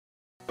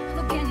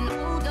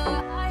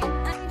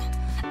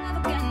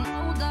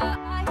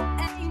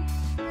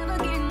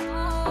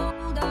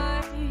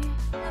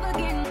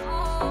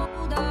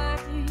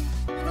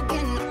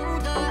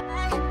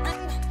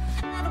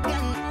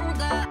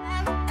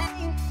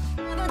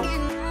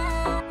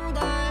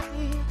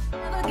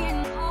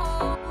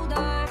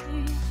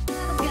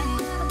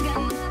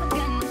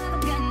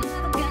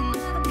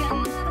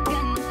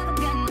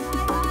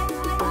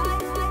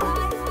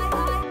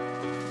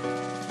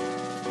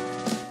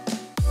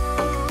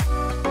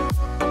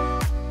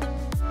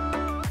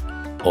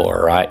All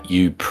right,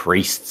 you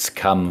priests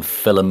come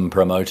film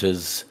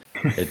promoters.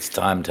 It's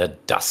time to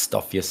dust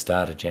off your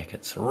starter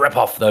jackets, rip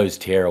off those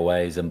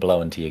tearaways, and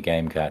blow into your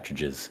game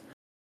cartridges.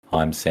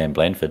 I'm Sam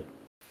Blandford.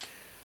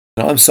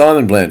 I'm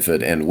Simon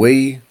Blandford, and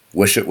we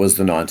wish it was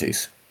the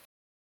 90s.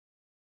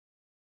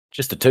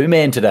 Just a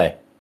two-man today.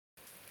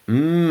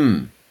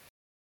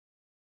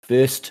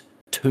 First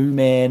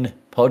two-man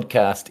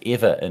podcast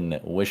ever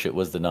in Wish It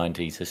Was the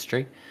 90s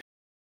history.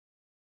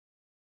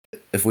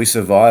 If we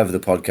survive the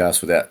podcast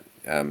without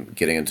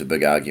getting into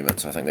big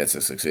arguments, I think that's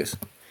a success.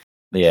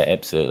 Yeah,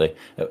 absolutely.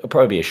 It'll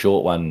probably be a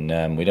short one.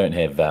 We don't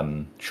have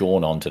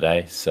Sean on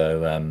today,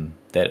 so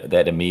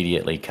that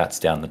immediately cuts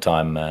down the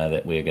time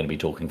that we're going to be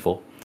talking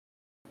for.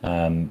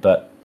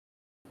 But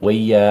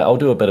I'll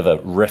do a bit of a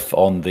riff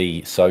on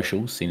the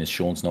socials, seeing as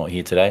Sean's not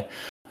here today.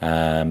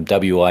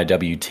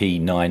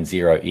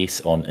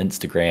 WIWT90S on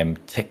Instagram,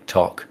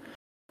 TikTok.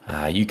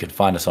 You can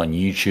find us on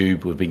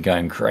YouTube. We've been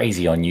going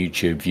crazy on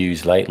YouTube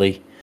views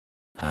lately.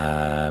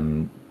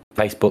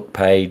 Facebook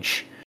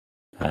page.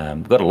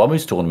 We've got a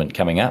Lomus tournament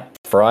coming up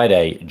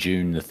Friday,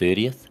 June the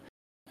 30th.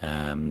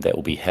 That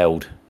will be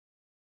held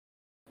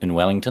in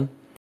Wellington.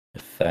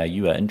 If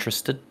you are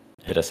interested,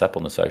 hit us up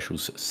on the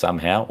socials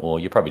somehow,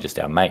 or you're probably just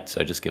our mate,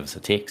 so just give us a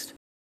text.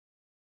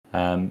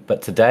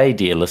 But today,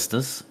 dear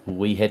listeners,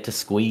 we had to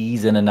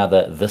squeeze in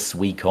another This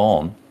Week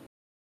On,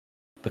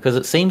 because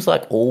it seems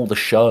like all the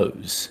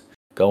shows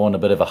go on a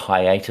bit of a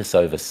hiatus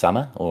over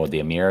summer, or the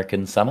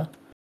American summer.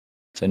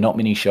 So not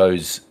many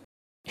shows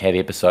have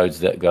episodes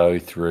that go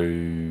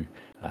through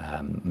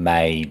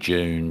May,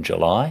 June,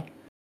 July.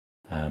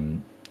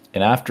 And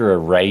after a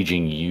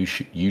raging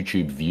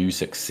YouTube view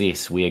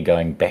success, we are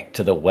going back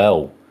to the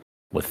well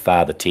with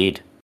Father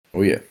Ted.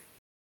 Oh, yeah.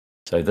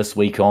 So this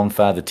week on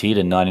Father Ted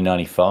in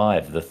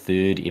 1995, the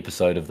third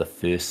episode of the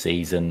first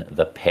season,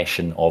 The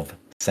Passion of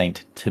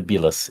Saint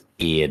Tibulus,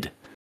 aired.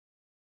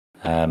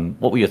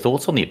 What were your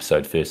thoughts on the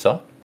episode first, Si?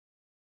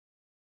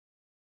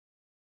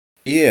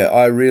 Yeah,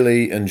 I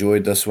really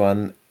enjoyed this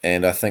one,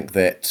 and I think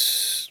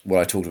that what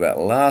I talked about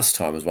last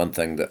time was one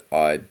thing that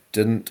I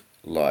didn't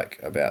like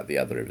about the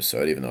other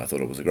episode, even though I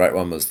thought it was a great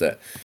one, was that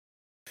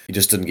you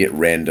just didn't get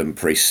random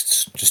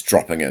priests just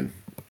dropping in.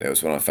 That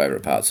was one of my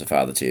favourite parts of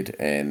Father Ted,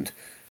 and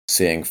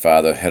seeing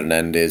Father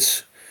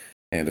Hernandez,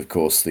 and of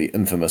course the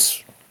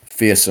infamous,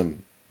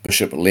 fearsome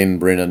Bishop Len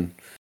Brennan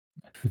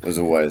was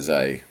always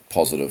a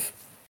positive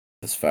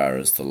as far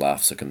as the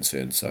laughs are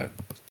concerned, so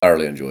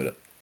thoroughly enjoyed it.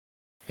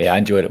 Yeah, I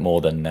enjoyed it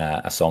more than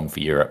A Song for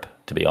Europe,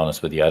 to be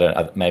honest with you.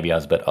 Maybe I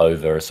was a bit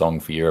over A Song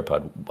for Europe.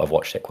 I've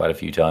watched that quite a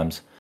few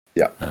times.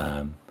 Yeah.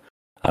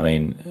 I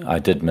mean, I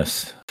did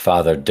miss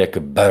Father Dick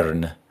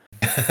Byrne.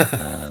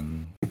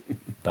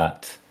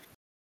 But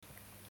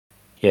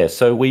yeah,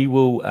 so we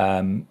will.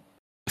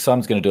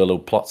 Simon's going to do a little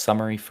plot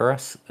summary for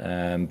us.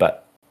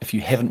 But if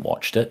you haven't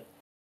watched it,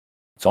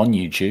 it's on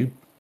YouTube.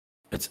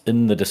 It's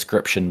in the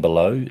description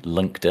below,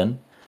 linked in.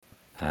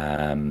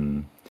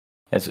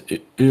 It's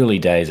early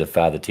days of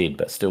Father Ted,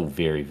 but still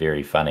very,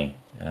 very funny.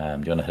 Do you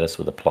want to hit us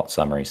with a plot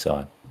summary, Si?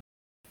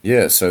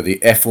 Yeah, so the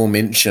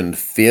aforementioned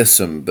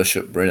fearsome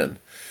Bishop Brennan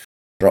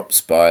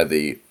drops by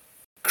the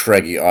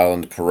Craggy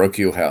Island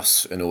parochial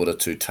house in order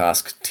to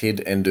task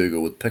Ted and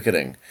Dougal with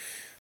picketing,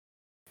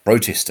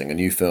 protesting a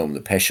new film,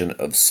 The Passion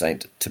of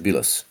Saint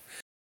Tibulus.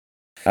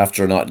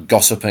 After a night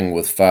gossiping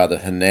with Father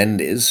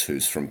Hernandez,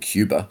 who's from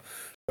Cuba,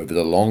 over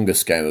the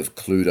longest game of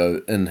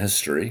Cluedo in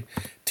history,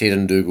 Ted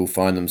and Dougal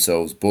find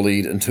themselves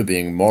bullied into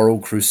being moral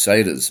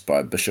crusaders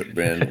by Bishop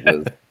Brennan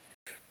with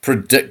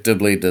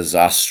predictably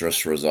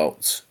disastrous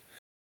results.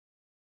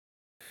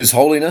 His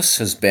Holiness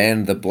has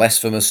banned the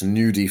blasphemous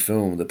nudie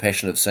film The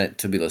Passion of Saint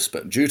Tibulus,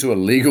 but due to a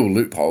legal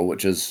loophole,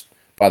 which is,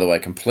 by the way,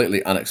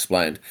 completely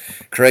unexplained,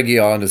 Craggy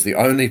Island is the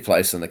only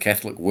place in the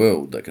Catholic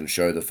world that can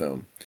show the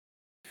film.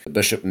 The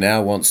bishop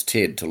now wants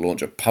Ted to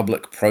launch a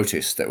public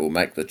protest that will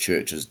make the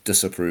church's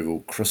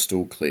disapproval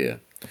crystal clear.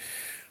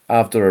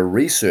 After a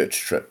research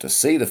trip to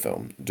see the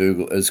film,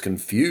 Dougal is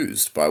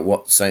confused by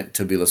what Saint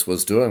Tibulus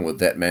was doing with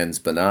that man's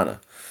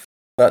banana,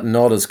 but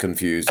not as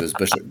confused as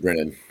Bishop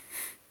Brennan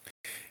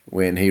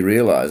when he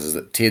realises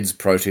that Ted's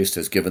protest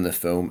has given the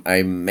film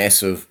a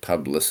massive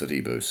publicity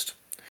boost.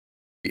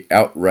 The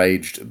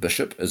outraged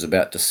bishop is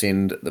about to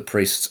send the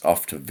priests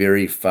off to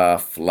very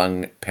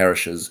far-flung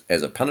parishes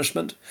as a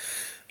punishment,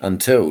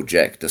 until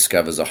Jack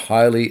discovers a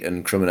highly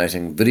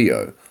incriminating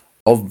video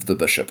of the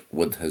bishop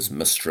with his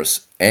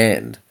mistress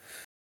and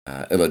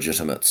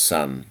illegitimate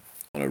son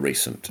on a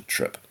recent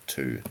trip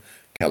to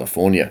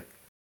California.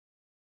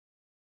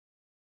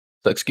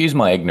 So excuse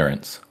my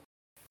ignorance.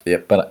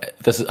 Yep. But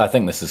I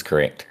think this is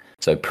correct.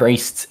 So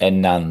priests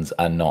and nuns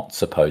are not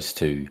supposed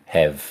to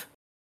have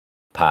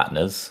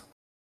partners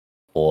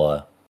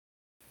or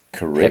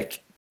Correct.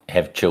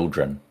 Have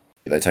children.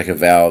 They take a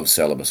vow of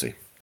celibacy.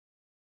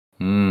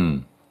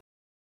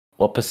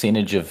 What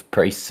percentage of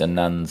priests and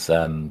nuns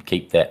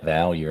keep that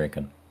vow, you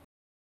reckon?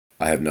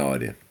 I have no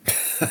idea.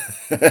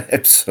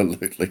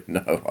 Absolutely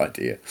no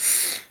idea.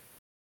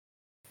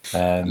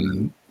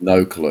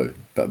 No clue.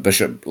 But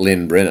Bishop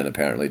Len Brennan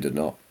apparently did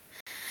not.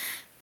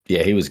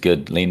 Yeah, he was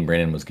good. Len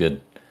Brennan was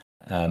good.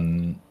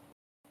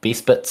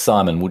 Best bit,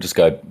 Simon. We'll just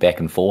go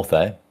back and forth,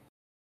 eh?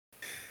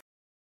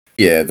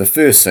 Yeah, the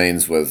first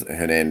scenes with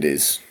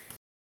Hernandez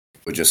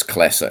were just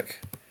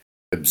classic,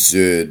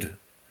 absurd,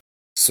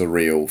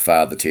 surreal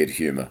Father Ted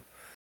humour.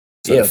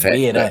 So Yeah, the it was fact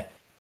weird, eh? that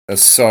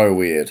it's so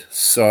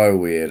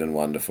weird and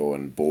wonderful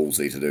and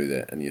ballsy to do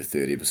that in your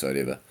third episode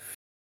ever.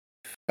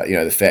 But,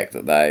 the fact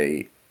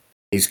that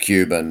he's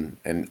Cuban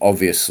and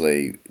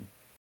obviously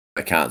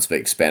they can't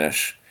speak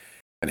Spanish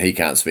and he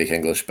can't speak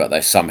English, but they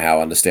somehow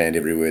understand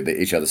every word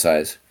that each other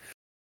says,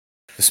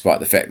 despite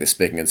the fact they're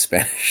speaking in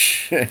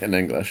Spanish and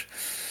English.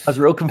 I was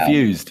real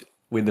confused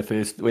when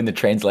the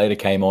translator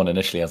came on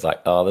initially. I was like,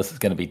 "Oh, this is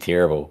going to be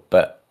terrible,"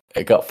 but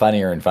it got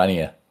funnier and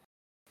funnier.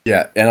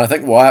 Yeah, and I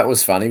think why it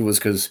was funny was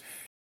because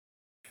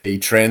he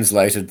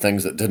translated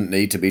things that didn't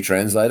need to be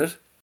translated.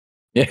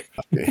 Yeah,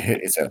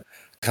 It's a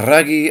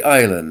craggy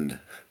island,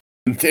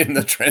 and then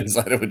the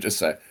translator would just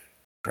say,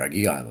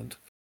 "Craggy island."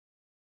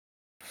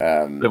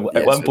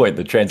 At one point,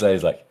 the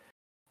translator's like,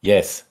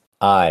 "Yes,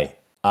 I,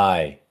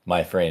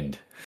 my friend."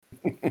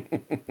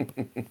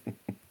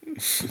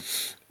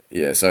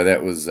 Yeah, so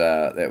that was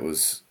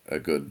a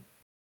good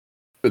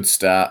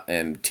start,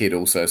 and Ted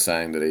also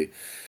saying that he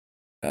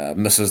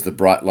misses the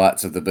bright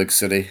lights of the big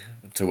city.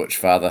 To which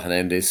Father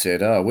Hernandez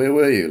said, "Oh, where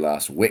were you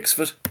last?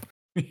 Wexford,"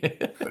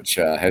 which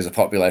has a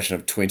population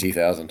of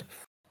 20,000.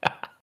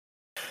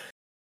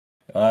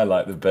 I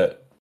like the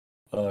bit.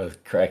 I was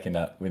cracking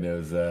up when it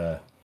was.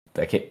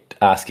 They kept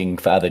asking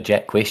Father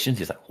Jack questions.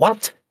 He's like,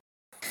 "What?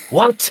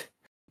 What?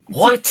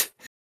 What?"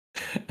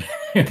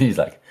 And he's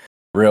like,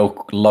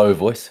 real low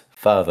voice,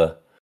 "Father,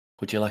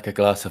 would you like a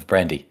glass of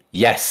brandy?"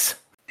 "Yes."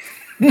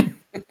 I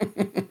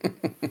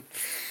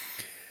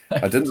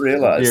didn't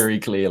realise very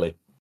clearly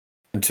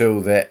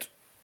until that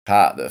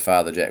part that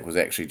Father Jack was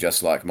actually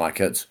just like my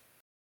kids.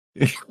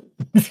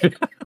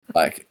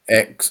 Like,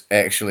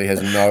 actually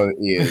has no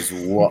ears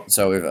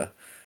whatsoever.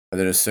 And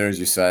then as soon as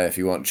you say, if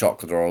you want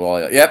chocolate or a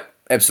lolly, yep,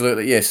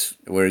 absolutely, yes.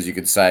 Whereas you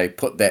could say,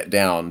 put that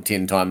down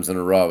 10 times in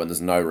a row and there's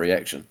no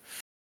reaction.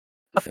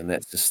 And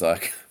that's just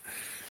like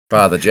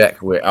Father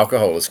Jack where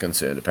alcohol is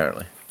concerned,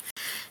 apparently.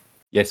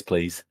 Yes,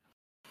 please.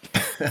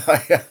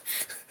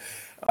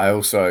 I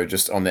also,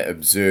 just on that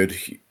absurd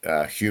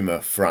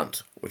humour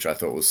front, which I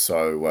thought was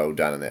so well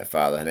done in that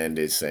Father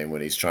Hernandez scene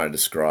when he's trying to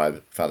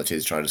describe, Father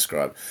Ted's trying to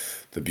describe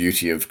the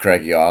beauty of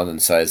Craggy Island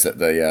and says that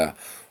the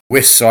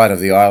west side of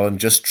the island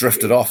just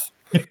drifted off.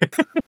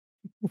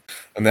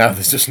 And now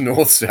there's just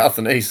north, south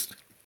and east.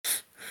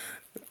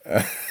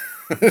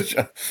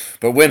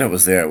 But when it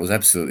was there, it was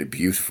absolutely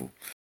beautiful.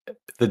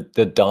 The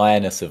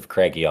direness of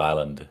Craggy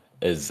Island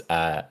is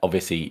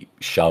obviously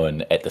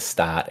shown at the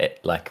start,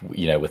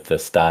 with the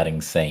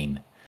starting scene.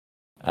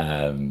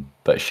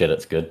 But shit,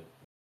 it's good.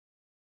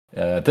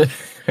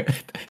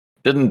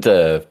 Didn't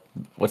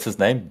what's his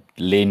name?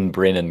 Len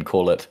Brennan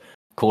called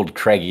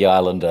Craggy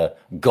Island a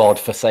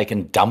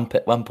god-forsaken dump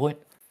at one point.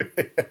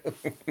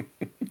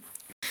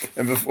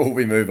 And before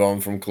we move on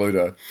from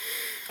Cluedo,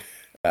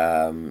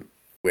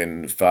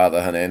 when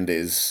Father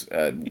Hernandez,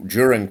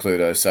 during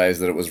Cluedo, says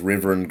that it was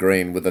Reverend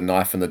Green with a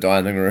knife in the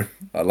dining room,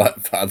 I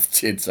like Father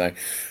Ted saying,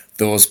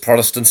 "Those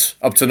Protestants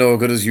up to no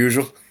good as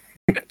usual."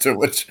 To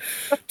which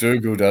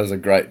Dougal does a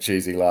great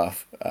cheesy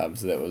laugh.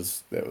 So that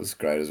was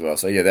great as well.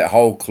 So yeah, that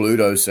whole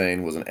Cluedo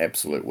scene was an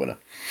absolute winner.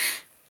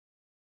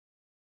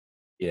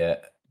 Yeah,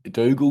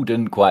 Dougal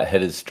didn't quite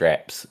hit his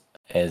straps,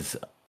 as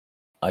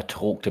I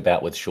talked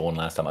about with Sean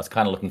last time. I was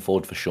kind of looking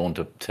forward for Sean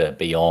to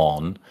be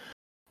on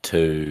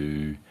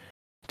to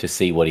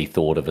see what he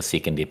thought of a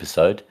second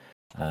episode.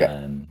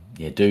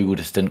 Dougal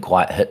just didn't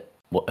quite hit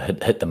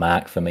the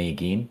mark for me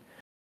again.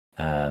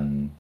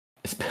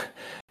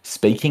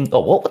 Speaking,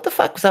 what the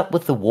fuck was up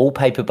with the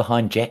wallpaper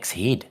behind Jack's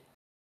head?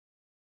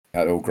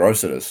 How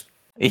gross it is.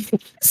 It's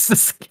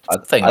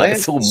disgusting.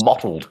 It's all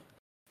mottled.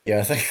 Yeah,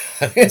 I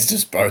think it's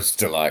just supposed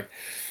to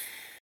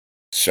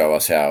show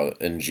us how,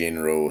 in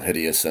general,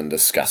 hideous and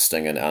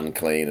disgusting and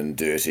unclean and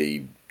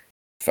dirty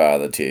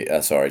Father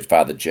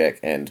Jack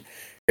and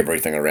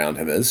everything around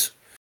him is.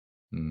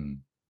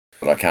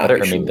 But I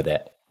don't remember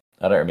that.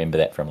 I don't remember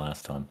that from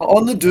last time.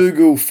 On the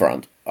Dougal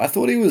front, I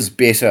thought he was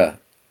better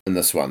in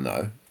this one,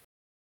 though.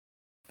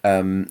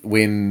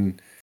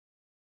 When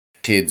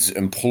Ted's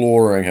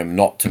imploring him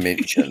not to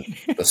mention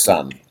the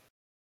sun,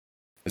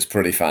 it's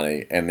pretty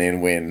funny. And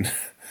then when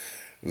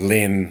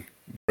Len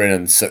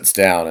Brennan sits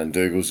down and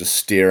Dougal's just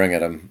staring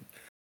at him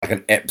like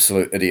an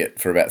absolute idiot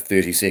for about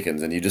 30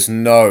 seconds, and you just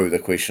know the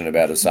question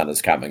about his son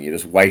is coming. You're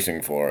just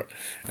waiting for it.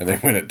 And then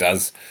when it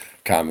does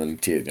come,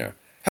 and Ted,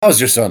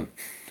 how's your son?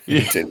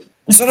 Yeah. Ted,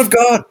 the Son of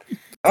God.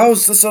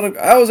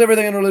 How's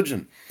everything in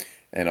religion?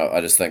 And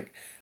I just think,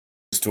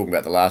 just talking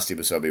about the last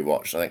episode we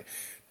watched, I think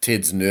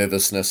Ted's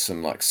nervousness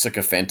and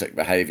sycophantic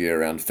behaviour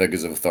around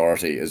figures of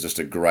authority is just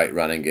a great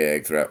running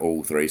gag throughout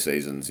all 3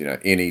 seasons.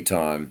 Any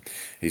time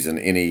he's in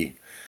any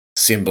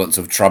semblance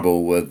of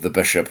trouble with the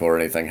bishop or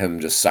anything, him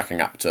just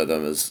sucking up to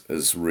them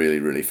is really,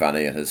 really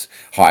funny, and his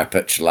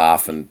high-pitched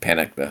laugh and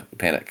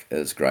panic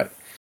is great.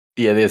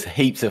 Yeah, there's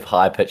heaps of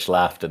high pitched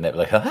laughter and that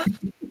like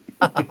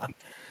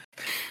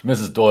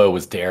Mrs. Doyle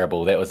was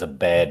terrible. That was a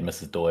bad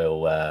Mrs.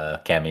 Doyle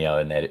cameo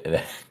in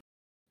that.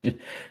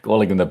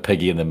 Calling him the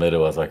piggy in the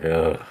middle, I was like,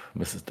 oh,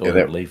 Mrs. Yeah,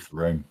 Doyle, leave the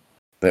room.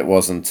 that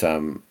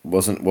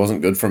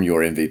wasn't good from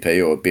your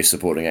MVP or best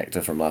supporting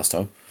actor from last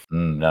time.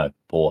 No,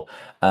 poor.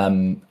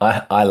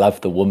 I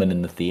love the woman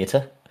in the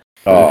theatre.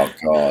 Oh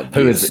God,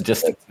 Who yes. is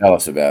just Tell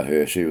us about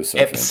her. She was so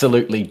fantastic.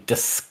 absolutely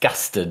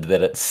disgusted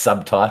that it's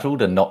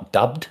subtitled and not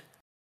dubbed.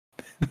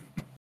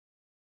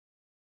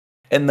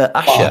 And the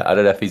usher, I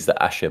don't know if he's the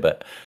usher,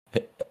 but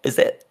is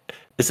it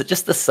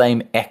just the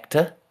same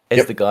actor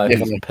as the guy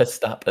definitely. who's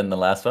pissed up in the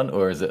last one,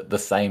 or is it the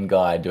same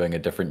guy doing a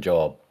different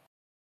job?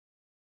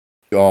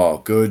 Oh,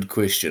 good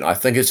question. I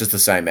think it's just the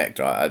same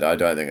actor. I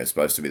don't think it's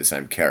supposed to be the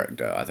same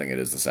character. I think it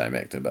is the same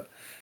actor. But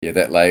yeah,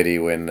 that lady,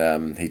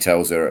 when he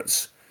tells her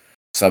it's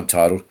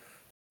subtitled,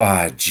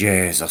 oh,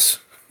 Jesus,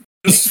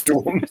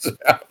 storms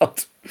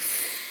out.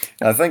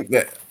 I think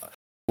that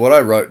what I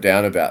wrote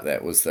down about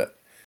that was that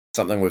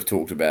something we've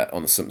talked about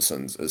on The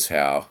Simpsons is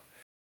how,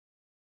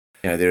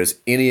 there is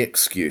any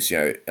excuse,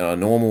 in a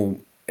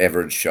normal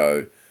average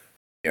show,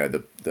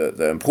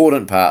 the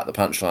important part, the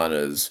punchline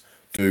is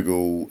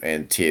Dougal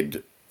and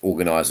Ted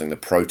organising the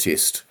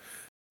protest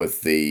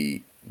with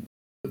the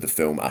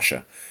film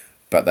Usher,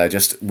 but they're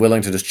just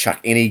willing to just chuck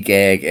any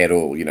gag at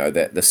all.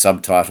 That the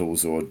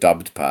subtitles or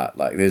dubbed part,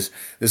 like there's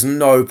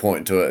no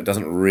point to it. It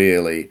doesn't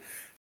really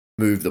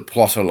move the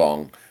plot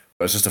along.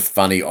 But it's just a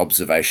funny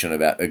observation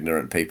about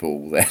ignorant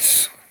people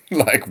that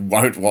like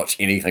won't watch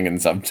anything in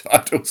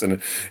subtitles,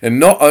 and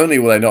not only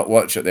will they not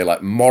watch it, they're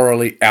like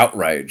morally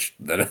outraged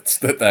that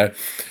they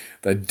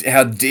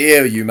how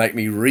dare you make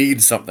me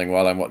read something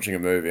while I'm watching a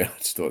movie. I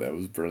just thought that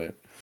was brilliant.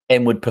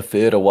 And would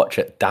prefer to watch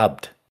it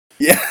dubbed.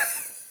 Yeah.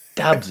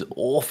 Dubbed's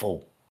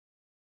awful.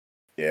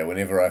 Yeah,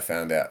 whenever I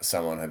found out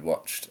someone had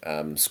watched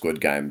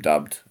Squid Game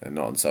dubbed and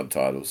not in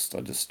subtitles,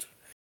 I just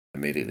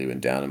immediately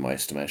went down in my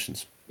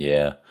estimations.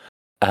 Yeah.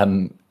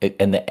 And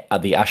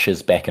the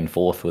ushers back and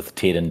forth with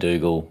Ted and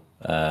Dougal,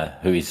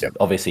 who he's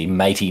obviously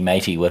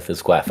matey with,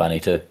 is quite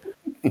funny too.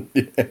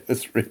 Yeah,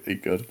 it's really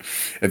good.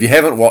 If you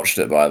haven't watched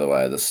it, by the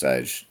way, at this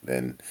stage,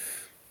 then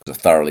it's a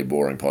thoroughly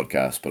boring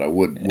podcast. But I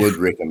would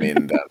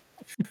recommend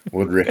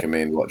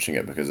watching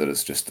it because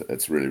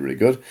it's really, really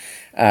good.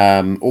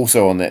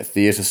 Also on that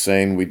theatre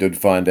scene, we did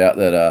find out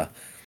that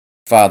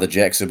Father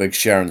Jack's a big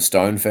Sharon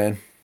Stone fan.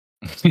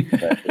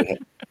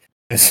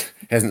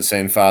 Hasn't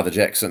seen Father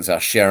Jack since our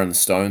Sharon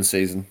Stone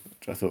season,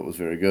 which I thought was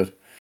very good.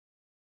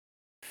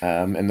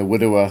 And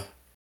the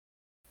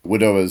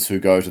widowers who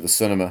go to the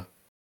cinema,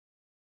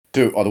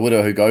 the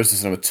widower who goes to the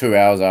cinema 2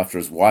 hours after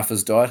his wife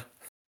has died.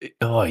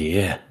 Oh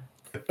yeah,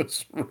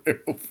 it's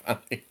real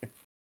funny.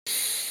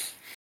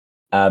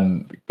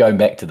 Going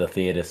back to the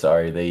theatre,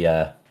 sorry, they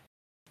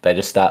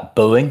just start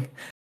booing,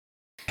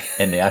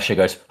 and the usher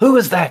goes, "Who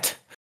is that?"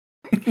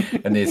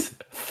 And there's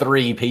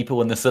 3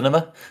 people in the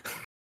cinema.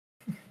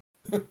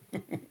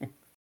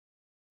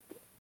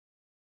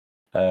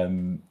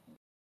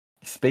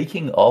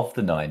 Speaking of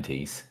the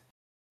 90s,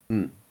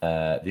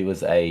 there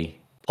was a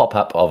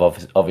pop-up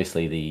of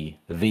obviously the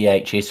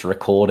VHS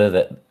recorder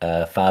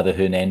that Father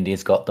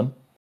Hernandez got them.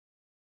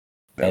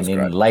 And then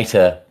great.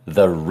 Later,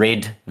 the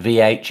red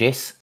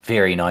VHS,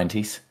 very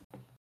 90s.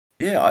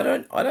 Yeah, I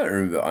don't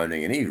remember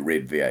owning any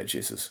red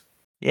VHSs.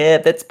 Yeah,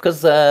 that's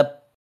because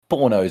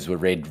pornos were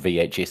red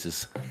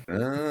VHSs.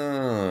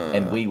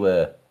 And we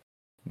were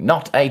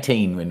not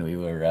 18 when we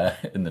were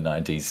in the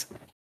 90s.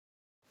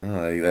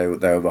 Oh, they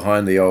were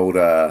behind the old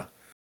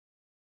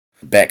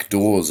back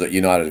doors at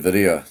United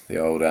Video. The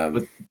old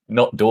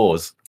not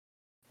doors.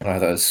 Oh,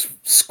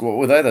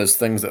 were they those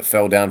things that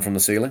fell down from the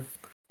ceiling?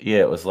 Yeah,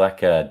 it was like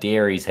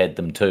dairies had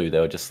them too. They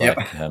were just like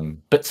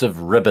bits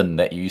of ribbon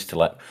that you used to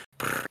like.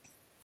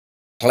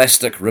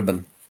 Plastic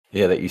ribbon.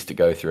 Yeah, that used to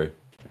go through.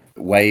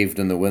 Waved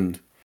in the wind.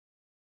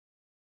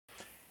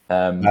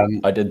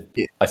 I did.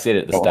 Yeah. I said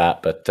it at the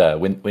start, but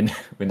when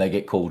they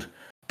get called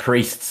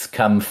priests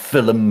come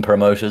film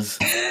promoters,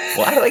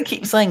 why do they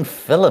keep saying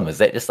film? Is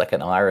that just like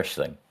an Irish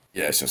thing?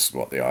 Yeah, it's just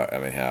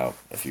how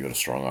if you've got a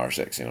strong Irish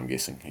accent, I'm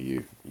guessing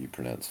you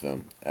pronounce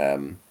film.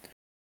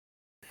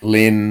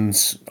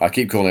 Len's, I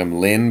keep calling him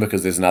Len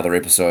because there's another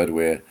episode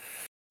where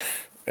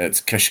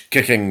it's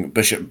kicking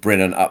Bishop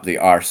Brennan up the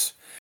arse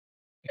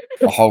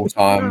the whole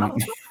time.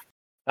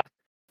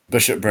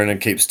 Bishop Brennan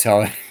keeps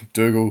telling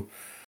Dougal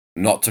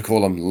not to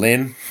call him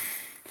Len,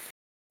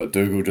 but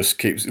Dougal just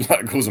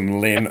calls him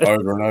Len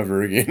over and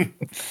over again.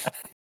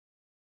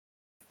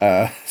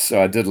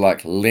 So I did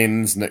like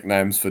Len's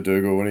nicknames for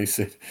Dougal when he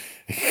said,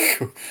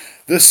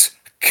 "This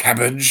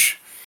cabbage,"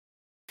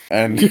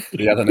 and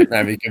the other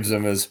nickname he gives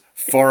him is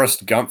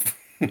Forrest Gump,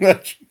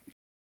 which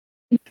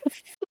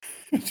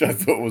I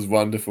thought was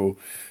wonderful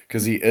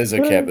because he is a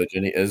cabbage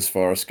and he is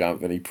Forrest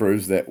Gump, and he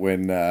proves that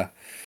when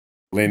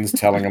Len's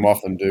telling him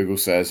off and Dougal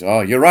says,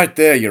 "Oh, you're right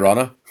there, Your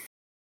Honor."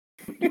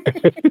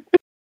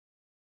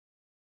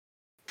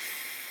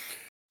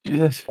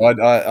 Yes.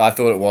 I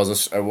thought it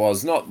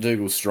was not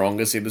Dougal's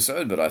strongest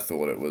episode, but I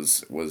thought it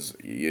was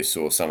you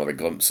saw some of the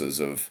glimpses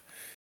of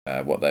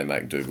what they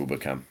make Dougal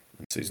become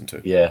in season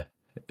 2. Yeah,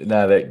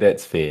 no,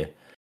 that's fair.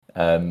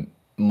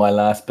 My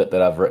last bit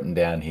that I've written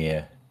down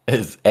here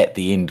is at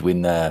the end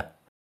when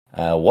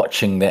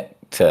watching that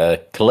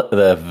clip,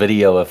 the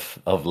video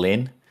of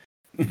Len.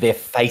 Their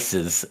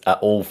faces are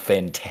all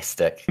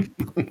fantastic,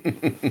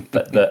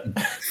 but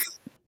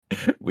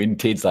when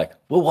Ted's like,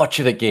 "We'll watch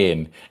it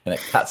again," and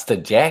it cuts to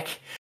Jack,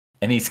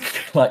 and he's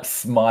like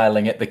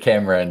smiling at the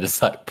camera and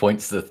just like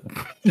points the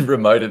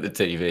remote at the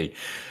TV.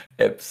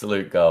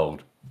 Absolute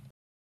gold.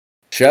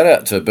 Shout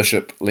out to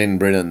Bishop Len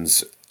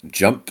Brennan's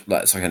jump,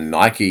 like it's like a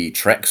Nike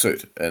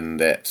tracksuit in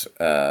that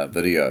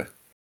video.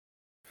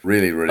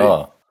 Really,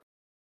 really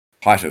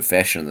height of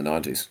fashion in the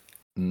 90s.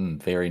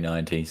 Very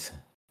 90s.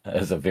 It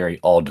was a very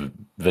odd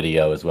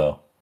video as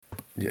well.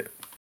 Yeah.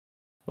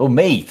 Well,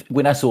 me,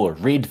 when I saw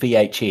red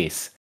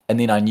VHS, and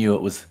then I knew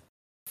it was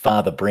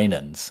Father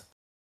Brennan's.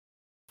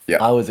 Yeah.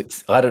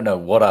 I don't know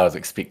what I was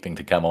expecting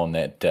to come on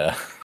that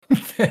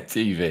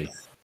TV.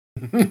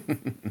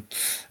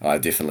 I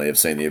definitely have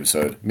seen the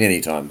episode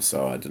many times,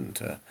 so I didn't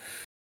have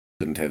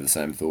the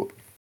same thought.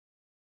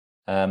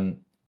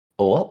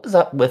 What was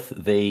up with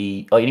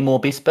any more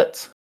best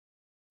bits?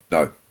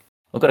 No.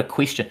 I've got a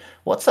question.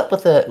 What's up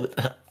with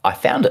I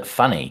found it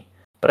funny,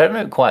 but I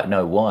don't quite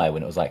know why,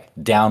 when it was like,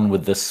 down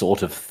with this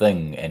sort of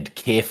thing and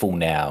careful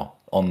now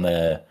on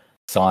the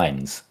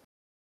signs,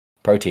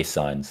 protest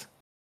signs.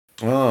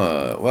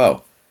 Oh,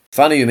 well,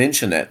 funny you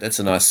mention that. That's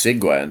a nice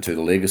segue into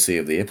the legacy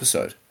of the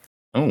episode.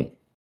 Oh.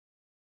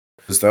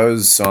 Because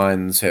those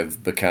signs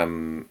have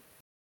become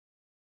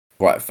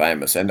quite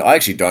famous. And I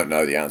actually don't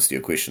know the answer to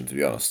your question, to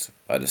be honest.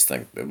 I just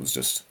think it was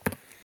just,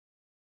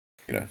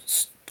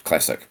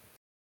 classic,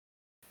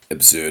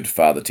 absurd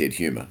Father Ted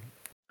humour.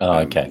 Oh,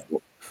 okay.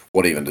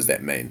 What even does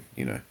that mean,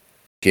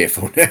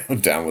 Careful now,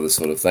 down with this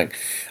sort of thing.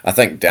 I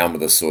think down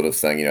with this sort of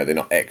thing, they're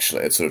not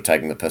actually, it's sort of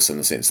taking the piss in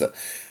the sense that,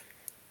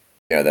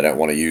 they don't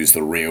want to use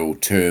the real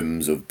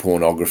terms of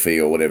pornography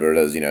or whatever it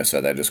is,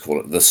 so they just call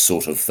it this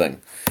sort of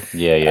thing.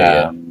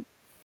 Yeah.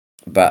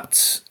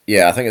 But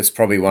yeah, I think it's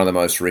probably one of the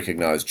most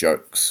recognised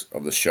jokes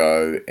of the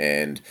show.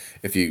 And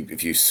if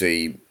you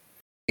see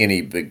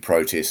any big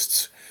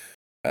protests,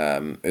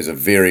 there's a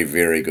very,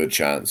 very good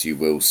chance you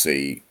will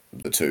see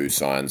the two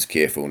signs,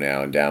 careful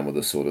now and down with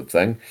this sort of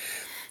thing.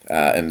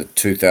 In the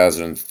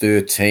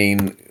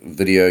 2013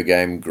 video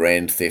game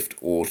Grand Theft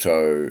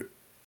Auto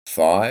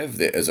 5,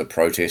 there is a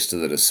protester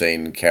that is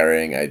seen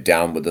carrying a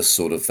down with this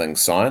sort of thing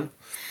sign.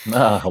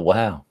 Oh,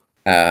 wow.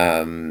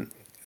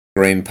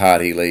 Green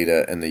Party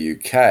leader in the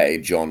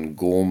UK, John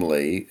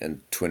Gormley,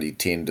 in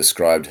 2010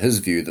 described his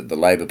view that the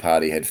Labour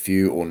Party had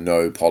few or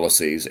no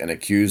policies and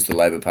accused the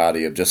Labour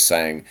Party of just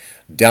saying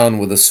down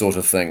with this sort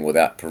of thing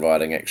without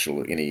providing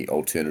any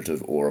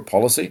alternative or a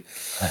policy.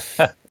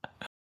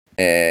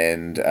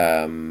 And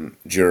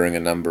during a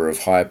number of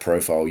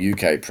high-profile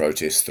UK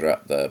protests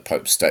throughout the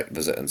Pope's state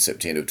visit in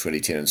September of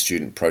 2010 and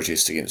student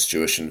protests against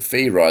tuition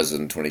fee rises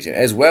in 2010,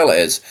 as well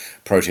as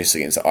protests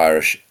against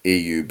Irish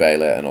EU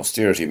bailout and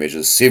austerity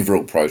measures,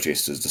 several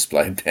protesters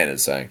displayed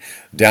banners saying,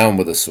 down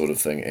with this sort of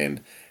thing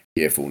and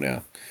careful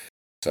now.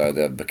 So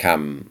they've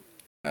become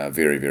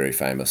very, very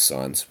famous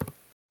signs.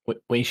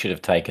 We should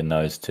have taken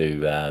those to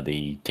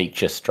the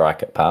teacher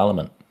strike at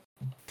Parliament.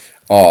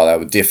 Oh, they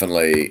were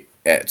definitely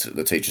at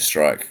the teacher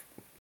strike,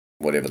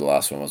 whatever the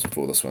last one was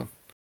before this one.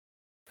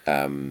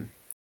 And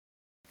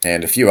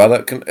a few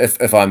other,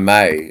 if I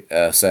may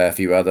say a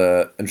few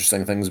other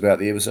interesting things about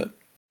the episode.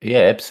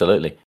 Yeah,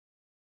 absolutely.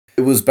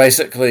 It was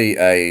basically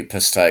a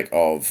piss take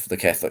of the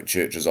Catholic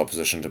Church's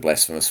opposition to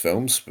blasphemous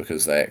films,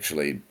 because they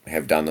actually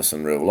have done this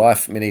in real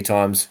life many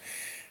times.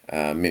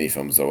 Many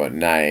films I won't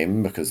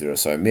name because there are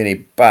so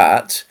many,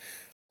 but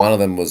one of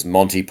them was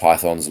Monty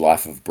Python's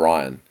Life of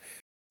Brian.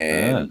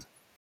 And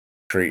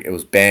it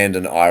was banned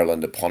in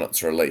Ireland upon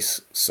its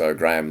release. So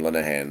Graham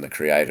Linehan, the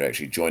creator,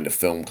 actually joined a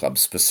film club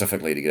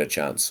specifically to get a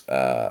chance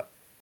to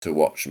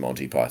watch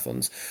Monty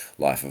Python's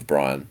Life of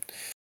Brian.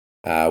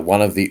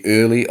 One of the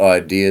early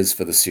ideas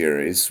for the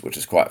series, which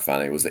is quite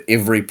funny, was that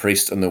every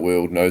priest in the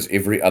world knows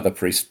every other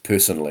priest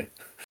personally,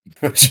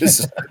 which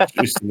is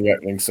introduced in the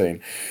opening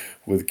scene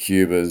with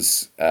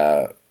Cuba's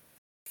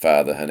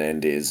Father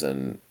Hernandez.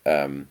 And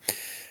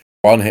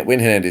when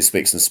Hernandez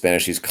speaks in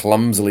Spanish, he's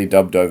clumsily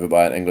dubbed over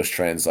by an English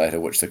translator,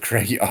 which the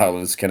Craggy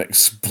Islanders can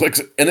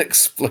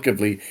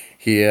inexplicably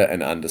hear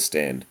and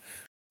understand.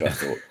 Which I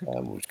thought,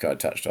 which I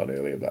touched on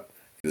earlier, but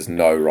there's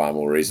no rhyme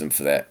or reason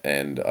for that,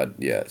 and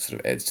it sort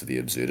of adds to the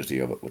absurdity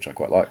of it, which I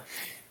quite like.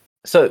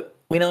 So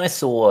when I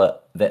saw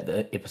that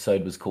the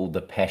episode was called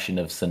The Passion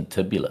of St.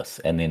 Tibulus,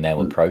 and then they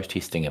were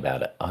protesting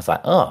about it, I was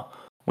like, oh,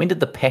 when did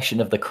The Passion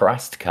of the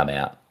Christ come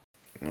out?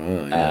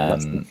 Oh, yeah,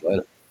 much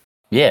later.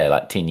 Yeah,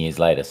 like 10 years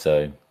later.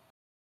 So,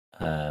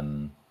 I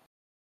don't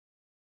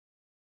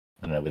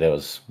know whether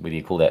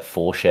you call that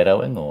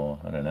foreshadowing or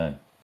I don't know.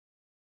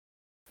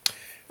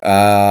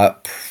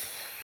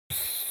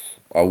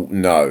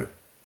 No.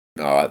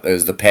 No,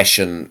 there's the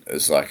passion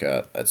is like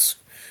it's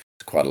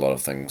quite a lot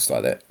of things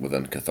like that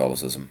within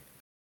Catholicism.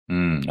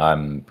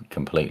 I'm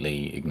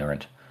completely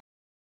ignorant.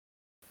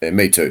 Yeah,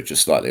 me too,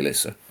 just slightly less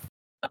so.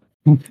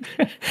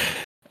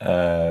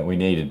 We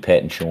needed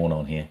Pat and Sean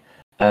on here.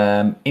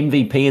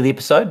 MVP of the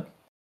episode?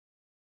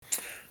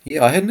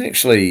 Yeah, I hadn't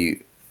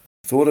actually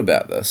thought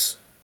about this,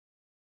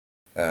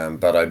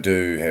 but I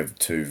do have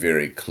two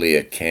very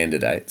clear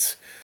candidates.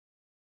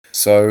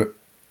 So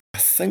I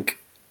think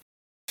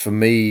for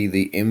me,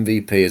 the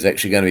MVP is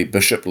actually going to be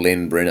Bishop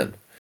Len Brennan.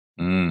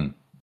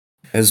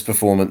 His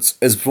performance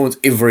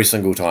every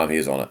single time he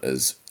is on it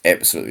is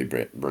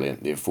absolutely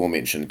brilliant. The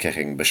aforementioned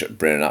kicking Bishop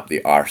Brennan up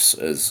the arse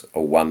is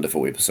a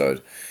wonderful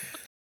episode.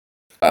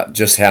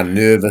 Just how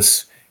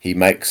nervous he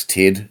makes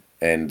Ted,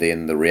 and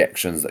then the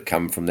reactions that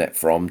come from that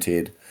from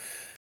Ted.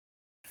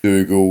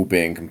 Dougal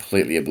being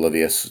completely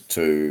oblivious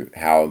to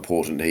how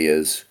important he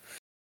is.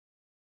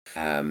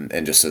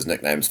 And just his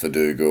nicknames for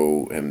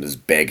Dougal, him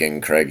just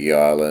bagging Craggy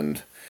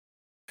Island.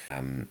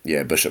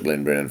 Bishop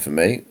Len Brennan for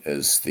me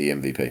is the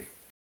MVP.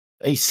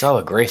 He's so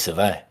aggressive,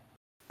 eh?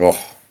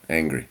 Oh,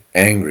 angry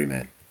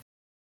man.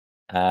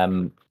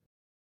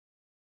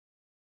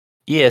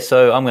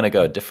 So I'm going to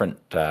go a different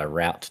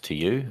route to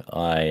you.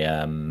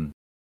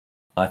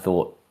 I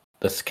thought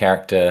this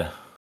character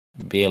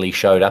barely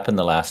showed up in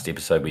the last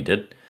episode we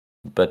did,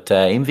 but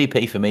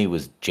MVP for me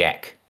was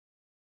Jack.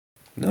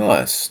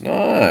 Nice.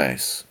 I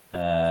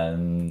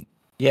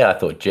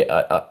thought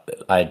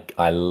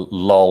I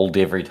lolled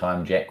every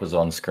time Jack was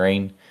on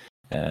screen,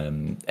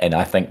 and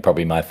I think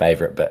probably my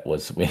favourite bit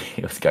was when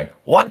he was going,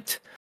 "What?"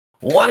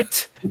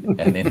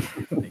 and then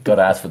he got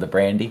asked for the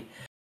brandy,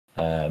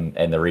 and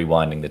the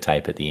rewinding the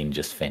tape at the end,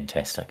 just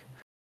fantastic.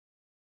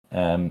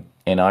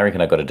 And I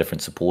reckon I got a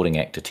different supporting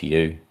actor to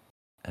you,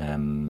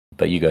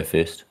 but you go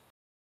first.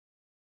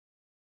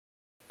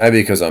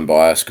 Maybe because I'm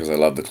biased because I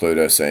love the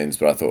Cluedo scenes,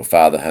 but I thought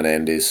Father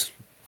Hernandez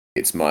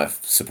gets my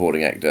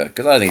supporting actor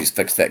because I think he's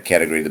fixed that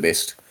category the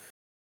best,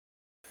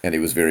 and he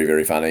was very,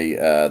 very funny.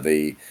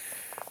 The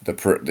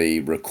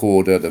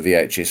recorder, the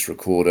VHS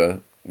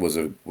recorder, was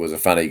a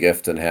funny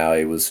gift, and how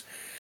he was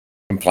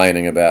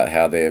complaining about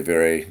how their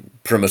very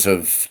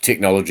primitive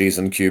technologies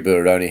in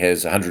Cuba, it only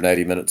has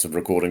 180 minutes of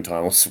recording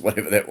time or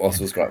whatever that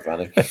was quite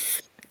funny.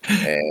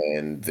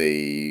 And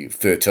the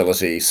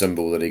fertility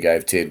symbol that he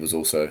gave Ted was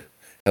also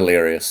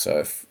hilarious.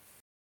 So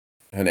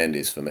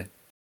Hernandez for me.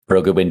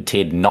 Real good when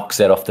Ted knocks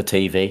that off the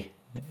TV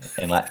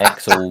and like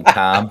acts all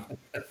calm.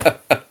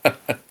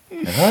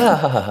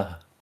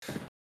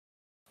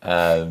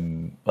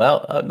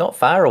 Not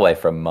far away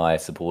from my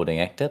supporting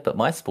actor, but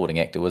my supporting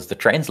actor was the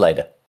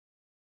translator.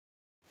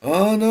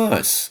 Oh,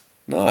 nice.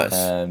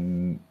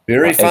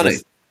 Very funny.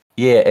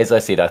 As I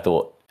said, I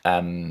thought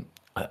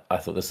I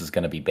thought this was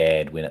going to be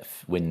bad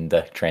when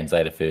the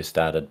translator first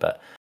started,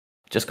 but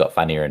just got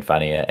funnier and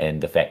funnier,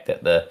 and the fact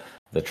that the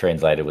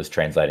translator was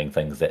translating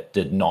things that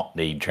did not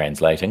need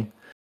translating,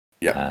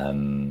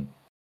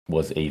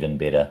 was even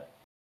better.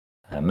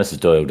 Mrs.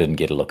 Doyle didn't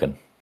get a look in.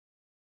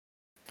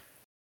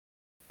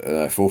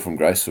 Fall from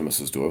grace for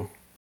Mrs. Doyle.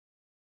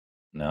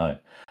 No.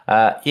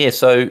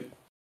 So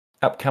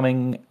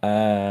upcoming,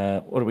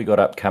 what do we got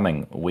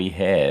upcoming? We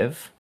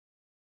have,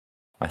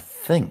 I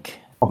think...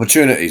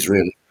 opportunities,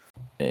 really.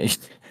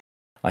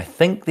 I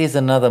think there's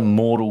another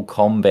Mortal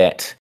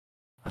Kombat.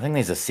 I think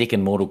there's a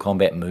second Mortal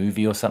Kombat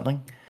movie or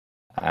something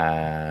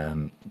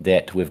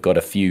that we've got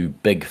a few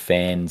big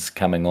fans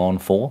coming on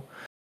for.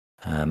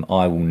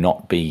 I will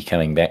not be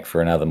coming back for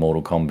another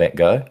Mortal Kombat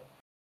go.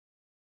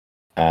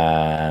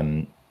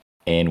 And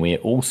we're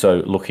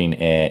also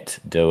looking at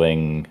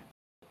doing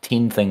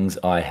 10 Things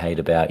I Hate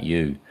About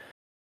You.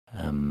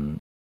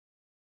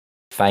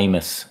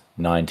 Famous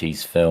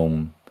 90s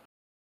film,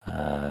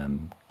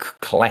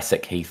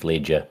 classic Heath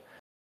Ledger.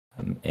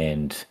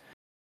 And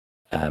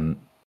I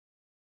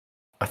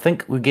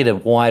think we'll get a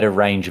wider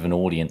range of an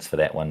audience for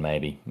that one,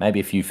 maybe. Maybe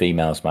a few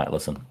females might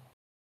listen.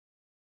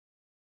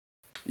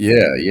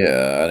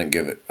 Yeah. I don't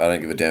give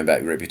a damn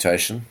about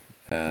Reputation.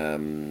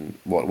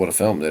 What a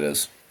film that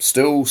is.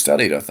 Still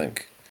studied, I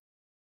think,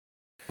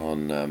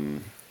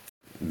 on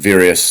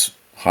various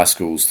high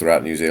schools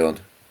throughout New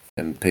Zealand,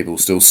 and people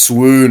still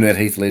swoon at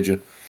Heath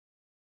Ledger.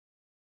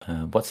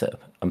 What's that?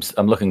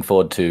 I'm looking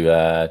forward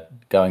to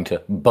going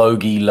to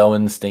Bogey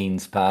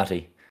Lowenstein's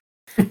party.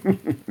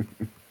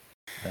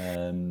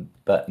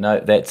 But no,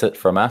 that's it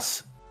from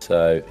us.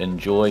 So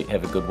enjoy,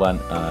 have a good one.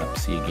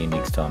 See you again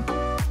next time.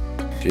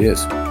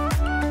 Cheers.